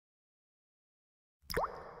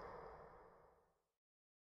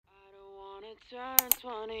turn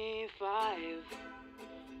 25.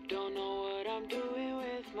 Don't know what I'm doing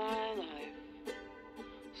with my life.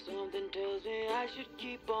 Something tells me I should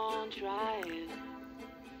keep on trying.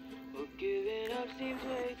 But giving up seems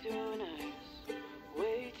way too nice.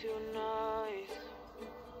 Way too nice.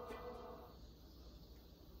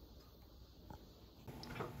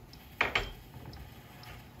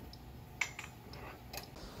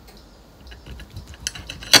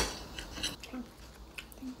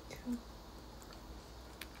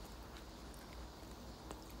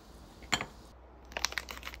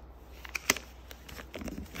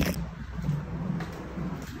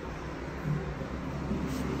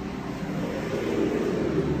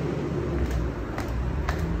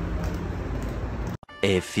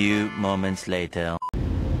 A few moments later.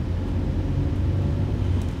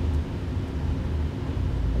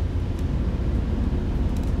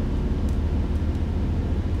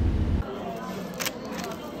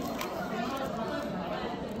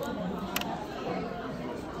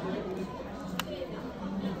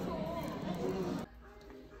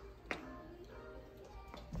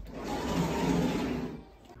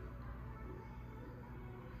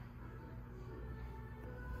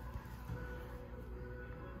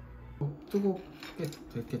 뜨겁게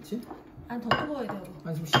됐겠지? 아니 더 뜨거워야 돼요.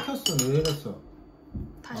 아니 지금 식혔어. 왜 이랬어?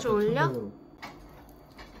 다시 올려?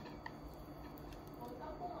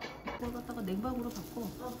 이걸 갖다가 냉방으로 바꿔.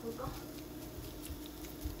 아 볼까?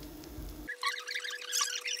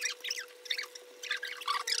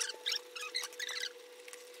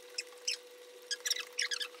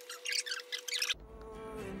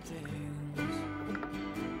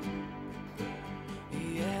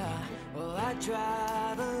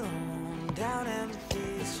 Drive alone down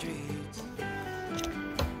empty streets.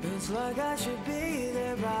 It's like I should be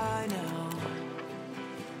there by now.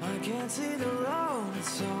 I can't see the road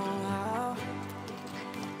somehow.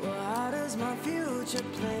 Well, how does my future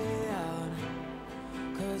play out?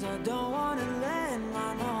 'Cause I don't wanna let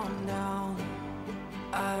my mom down.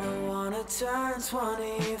 I don't wanna turn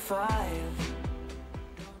 25.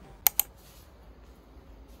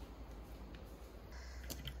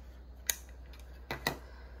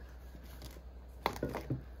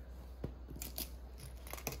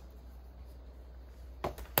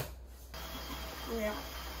 뭐야?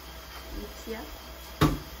 밑이야?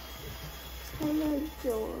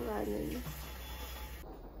 사면조라는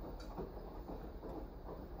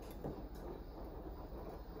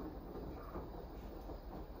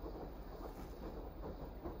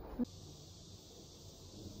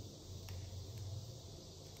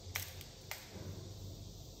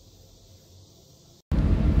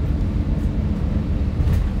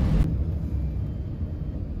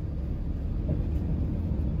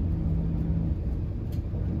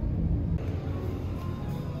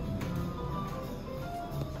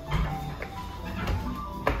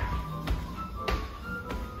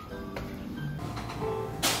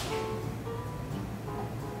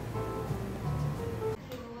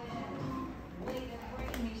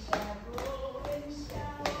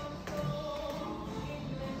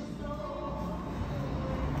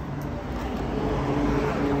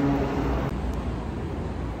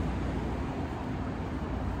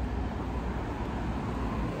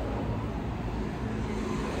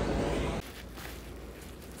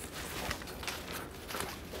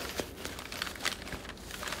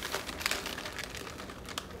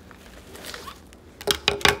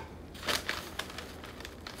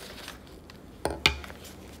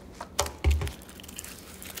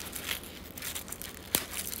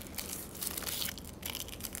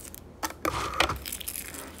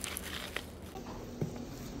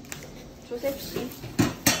조셉씨.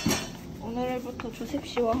 오늘부터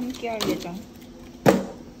조셉씨와 함께할 예정.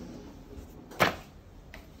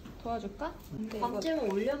 도와줄까? 밤쯤은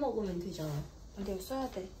올려 먹으면 되잖아. 근데 이거 써야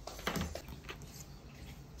돼.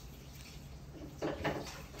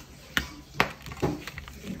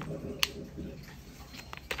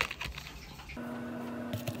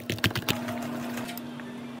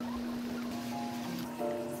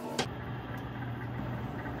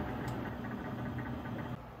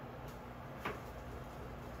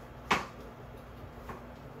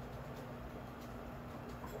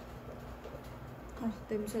 아,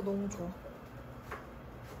 냄새 너무 좋아.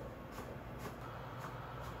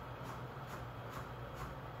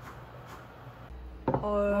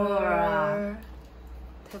 헐.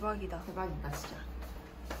 대박이다. 대박이다 진짜.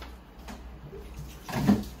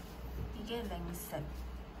 이게 맹셉.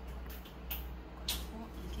 그리고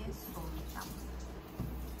이게 솜땀.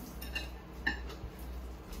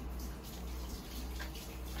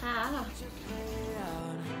 아.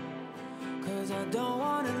 Cause I don't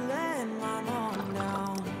wanna let my mom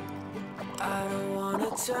down. I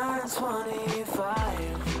turn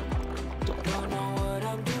 25. Don't know what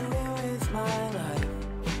I'm doing with my life.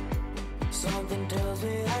 Something tells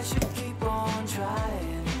me I should keep on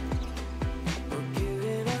trying, but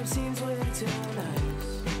giving up seems way too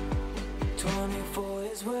nice. 24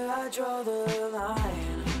 is where I draw the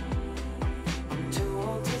line. I'm too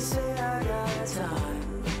old to say I got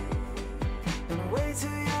time, and way too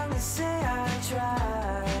young to say I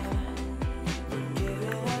tried. But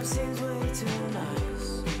giving up seems way too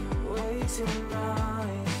nice, way too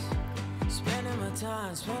nice. Spending my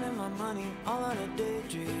time, spending my money all on a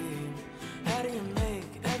daydream. How do you make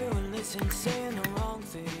everyone listen saying the wrong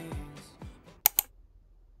things?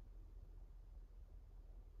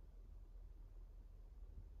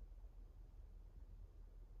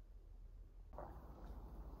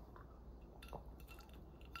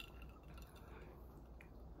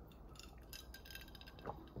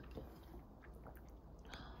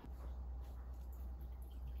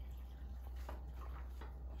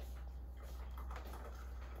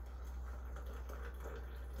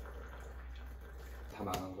 다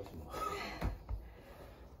망한 거지 뭐.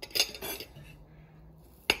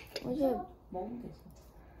 어제 먹으면 되지.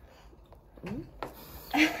 응?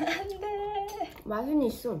 안돼. 맛은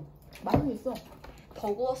있어. 맛은 있어.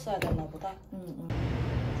 더 구웠어야 됐나 보다. 응.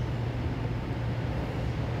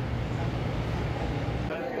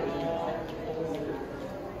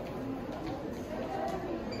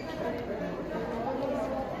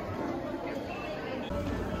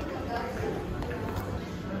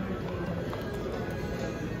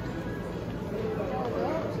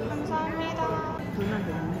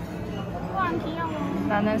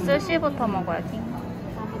 나는 스시부터 먹어야지.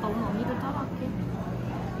 나보다 오늘 언니들 따라할게.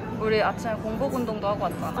 우리 아침에 공복 운동도 하고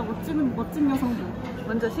왔잖아. 진짜 멋진 여성들.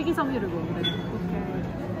 먼저 식이섬유를 먹으래.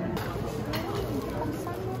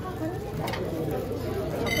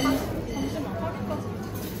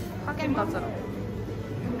 하겐 다즈라.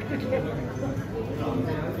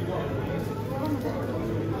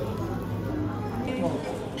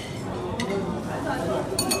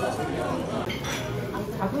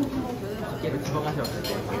 얘를 주워가서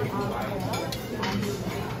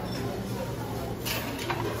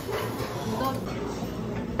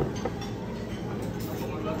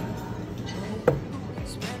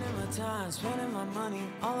Spending my time, spending my money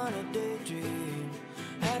all on a daydream.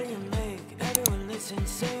 How do you make everyone listen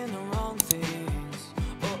saying the wrong things?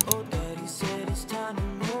 Oh, daddy said it's time to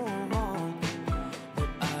move on, but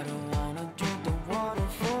I don't wanna drink the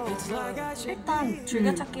waterfall. It's like I should 일단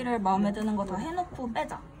즐겨찾기를 마음에 드는 거 다 해놓고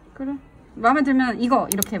빼자. 그래. 마음에 들면 이거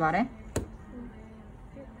이렇게 말해.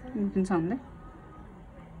 괜찮은데?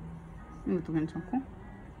 이것도 괜찮고.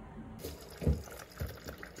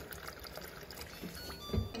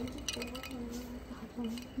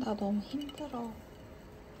 나 너무 힘들어.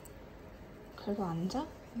 그래도 앉아?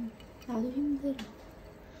 나도 힘들어.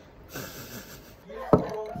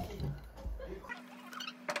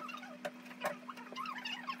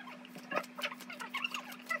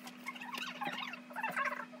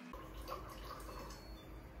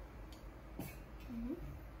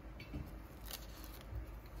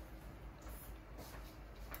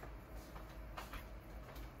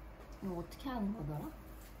 이거 어떻게 하는 거더라?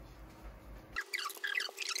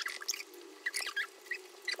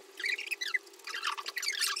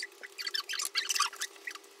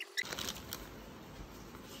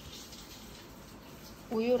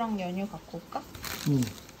 우유랑 연유 갖고 올까? 응.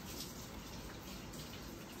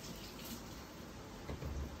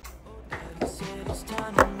 Daddy said it's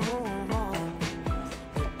time to move on,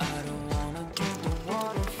 but I don't wanna drink the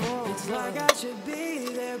waterfall. It's like I should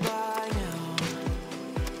be there by now.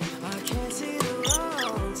 I can't see the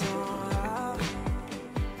road, so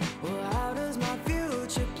well, how does my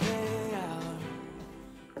future play out?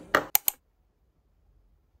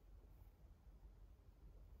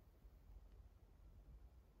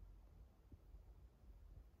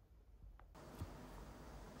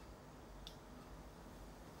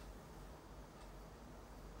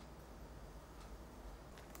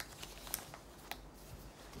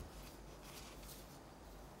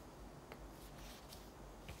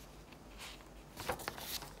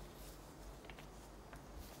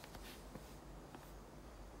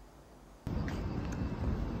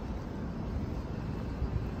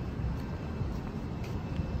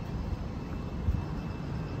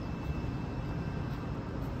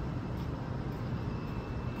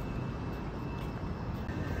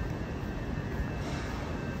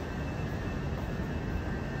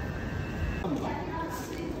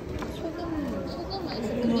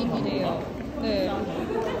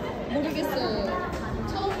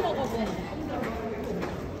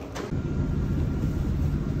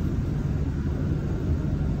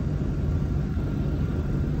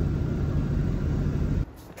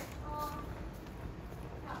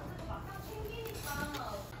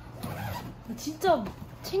 진짜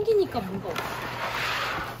챙기니까 뭔가 없어.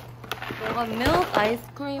 내가 밀크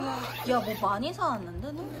아이스크림을 야, 뭐 많이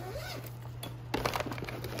사왔는데 너?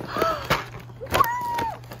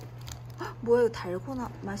 뭐야, 이거 달고나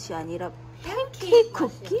맛이 아니라 팬케이크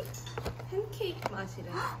쿠키? 팬케이크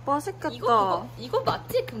맛이래. 맛있겠다. 이거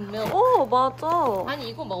맞지 분명. 맞아. 아니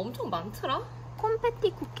이거 막 엄청 많더라.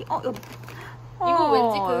 콘페티 쿠키. 이거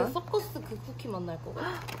왠지 그 서커스 그 쿠키 맛 날 것 같아.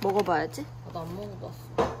 먹어봐야지. 나도 안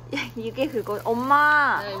먹어봤어. 야, 이게 그거.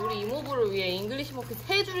 엄마. 네, 우리 이모부를 위해 잉글리시 머피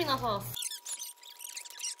 3줄이나 사왔어.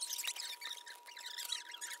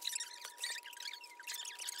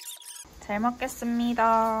 잘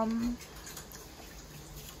먹겠습니다.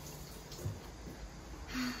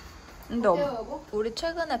 근데 우리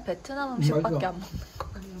최근에 베트남 음식밖에 안 먹는 거.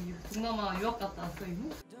 동남아 유학 갔다 왔어 이모?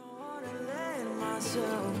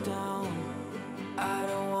 myself down. I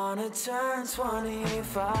don't wanna turn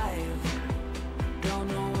 25. Don't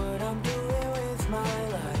know what I'm doing with my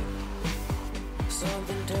life.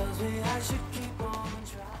 Something tells me I should keep on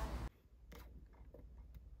trying.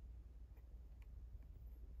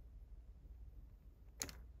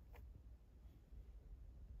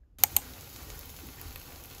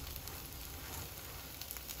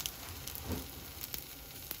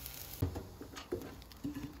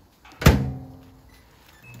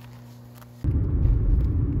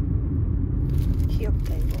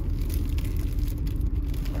 귀엽다 이거.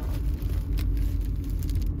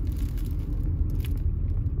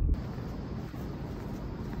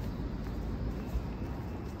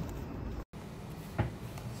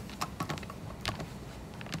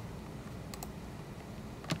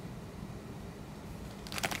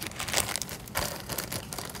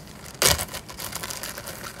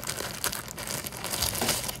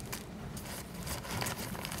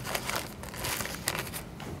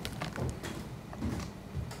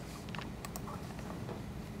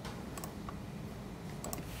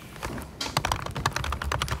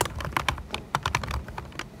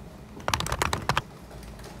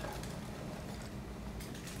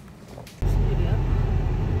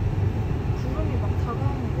 구름이 막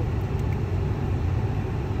다가오는 거.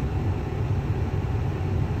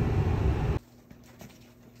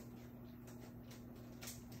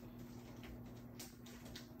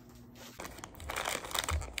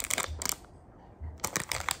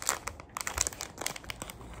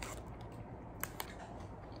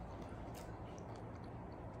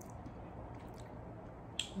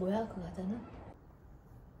 뭐야 그 과자는?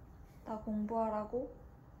 나 공부하라고?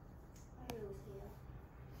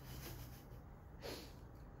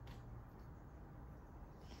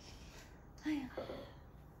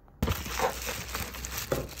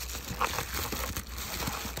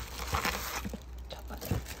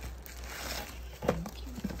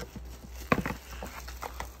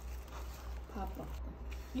 봐봐.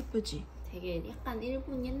 예쁘지? 되게 약간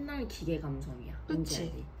일본 옛날 기계 감성이야. 뭔지 그치?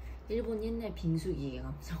 알지? 일본 옛날 빙수 기계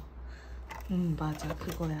감성. 맞아,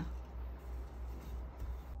 그거야.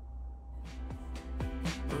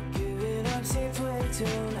 But giving up seems way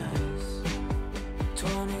too nice.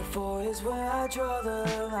 24 is where I draw the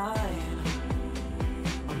line.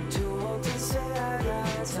 I'm too old to say I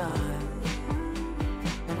got time,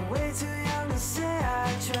 and way too young to say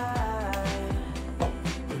I tried. But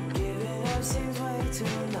giving up seems way too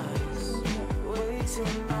nice, way too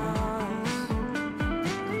nice.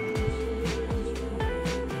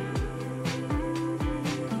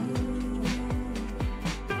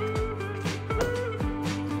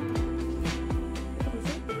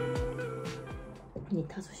 언니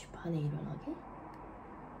 5시 반에 일어나게?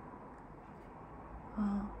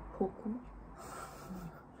 보고?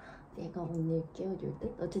 내가 언니를 깨워줄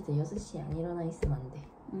듯? 어쨌든 6시에 안 일어나 있으면 안 돼.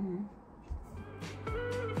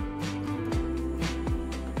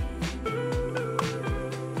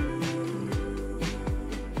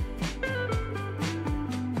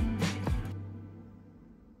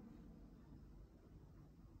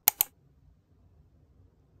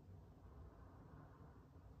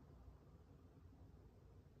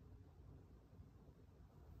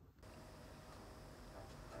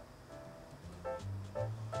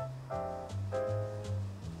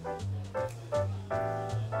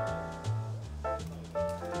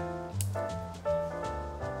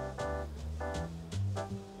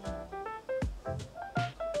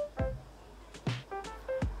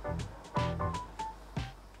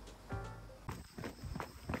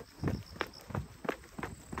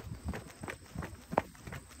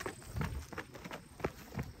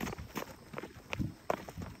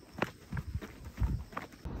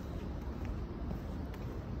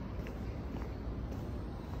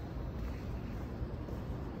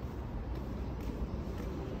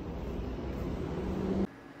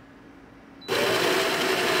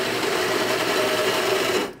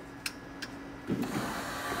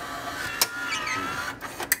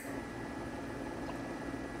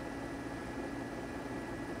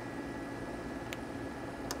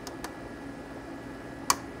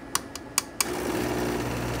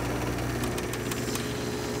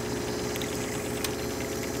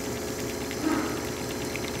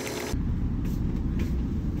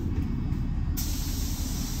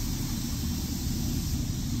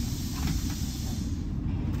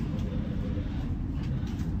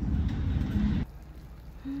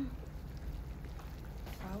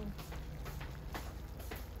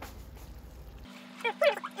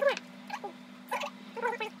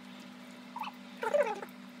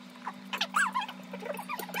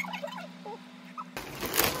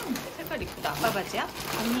 아빠 바지야?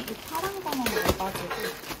 아니 이 파란 거만 넣어가지고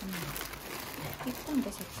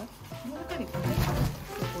이쁜데 색깔? 색깔 이쁜데?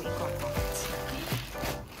 그리고 이거 아빠 바지.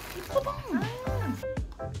 이쁘다.